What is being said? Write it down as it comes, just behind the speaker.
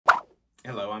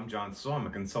Hello, I'm John Sewell. I'm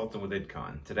a consultant with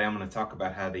IDCON. Today I'm going to talk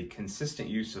about how the consistent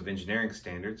use of engineering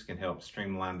standards can help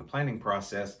streamline the planning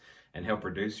process and help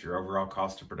reduce your overall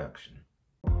cost of production.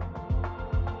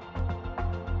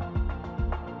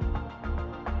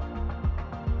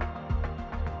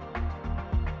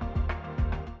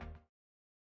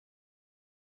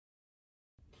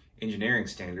 Engineering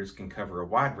standards can cover a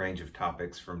wide range of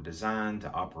topics from design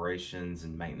to operations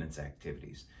and maintenance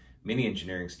activities. Many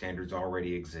engineering standards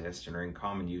already exist and are in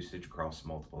common usage across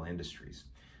multiple industries.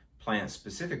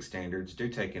 Plant-specific standards do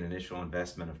take an initial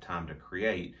investment of time to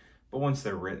create, but once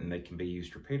they're written, they can be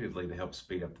used repeatedly to help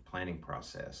speed up the planning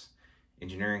process.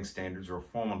 Engineering standards are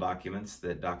formal documents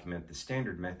that document the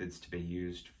standard methods to be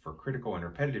used for critical and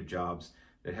repetitive jobs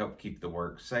that help keep the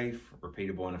work safe,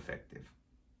 repeatable, and effective.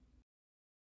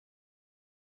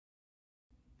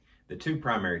 The two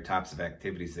primary types of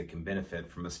activities that can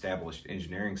benefit from established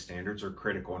engineering standards are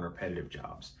critical and repetitive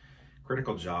jobs.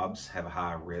 Critical jobs have a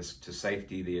high risk to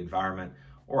safety, the environment,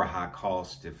 or a high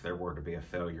cost if there were to be a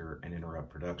failure and interrupt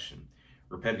production.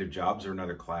 Repetitive jobs are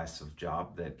another class of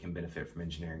job that can benefit from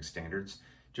engineering standards.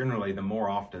 Generally, the more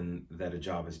often that a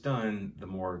job is done, the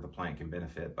more the plant can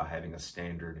benefit by having a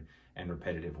standard and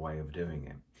repetitive way of doing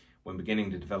it. When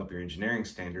beginning to develop your engineering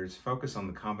standards, focus on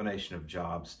the combination of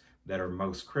jobs that are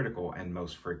most critical and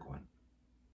most frequent.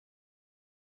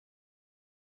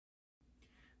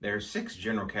 There are 6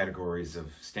 general categories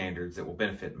of standards that will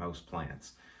benefit most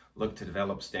plants. Look to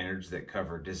develop standards that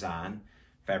cover design,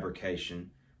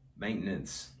 fabrication,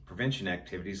 maintenance, prevention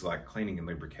activities like cleaning and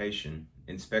lubrication,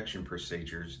 inspection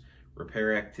procedures,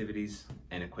 repair activities,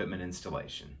 and equipment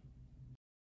installation.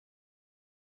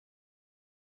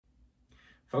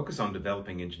 Focus on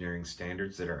developing engineering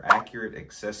standards that are accurate,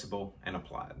 accessible, and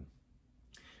applied.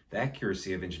 The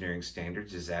accuracy of engineering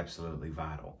standards is absolutely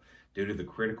vital. Due to the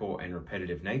critical and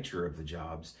repetitive nature of the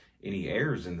jobs, any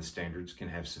errors in the standards can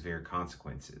have severe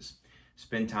consequences.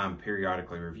 Spend time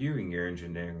periodically reviewing your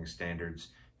engineering standards,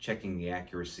 checking the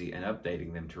accuracy, and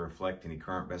updating them to reflect any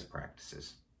current best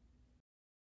practices.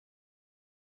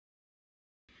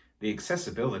 The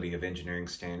accessibility of engineering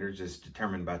standards is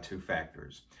determined by 2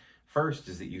 factors. First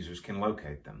is that users can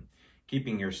locate them.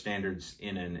 Keeping your standards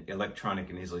in an electronic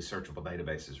and easily searchable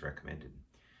database is recommended.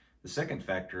 The second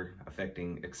factor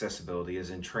affecting accessibility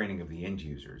is in training of the end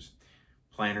users.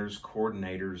 Planners,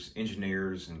 coordinators,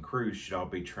 engineers, and crews should all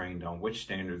be trained on which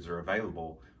standards are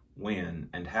available, when,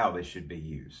 and how they should be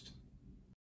used.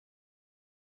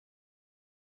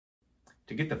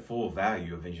 To get the full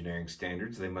value of engineering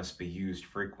standards, they must be used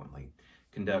frequently.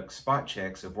 Conduct spot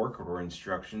checks of work order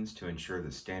instructions to ensure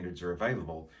that standards are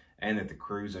available and that the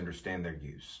crews understand their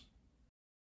use.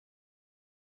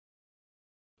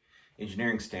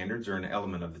 Engineering standards are an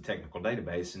element of the technical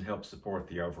database and help support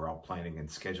the overall planning and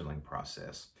scheduling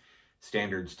process.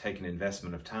 Standards take an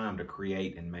investment of time to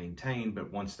create and maintain,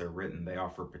 but once they're written, they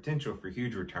offer potential for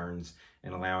huge returns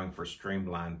in allowing for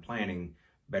streamlined planning,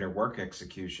 better work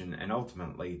execution, and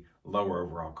ultimately lower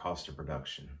overall cost of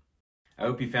production. I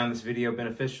hope you found this video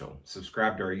beneficial.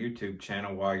 Subscribe to our YouTube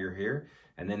channel while you're here,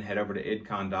 and then head over to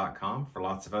idcon.com for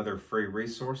lots of other free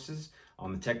resources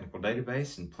on the technical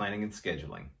database and planning and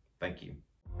scheduling. Thank you.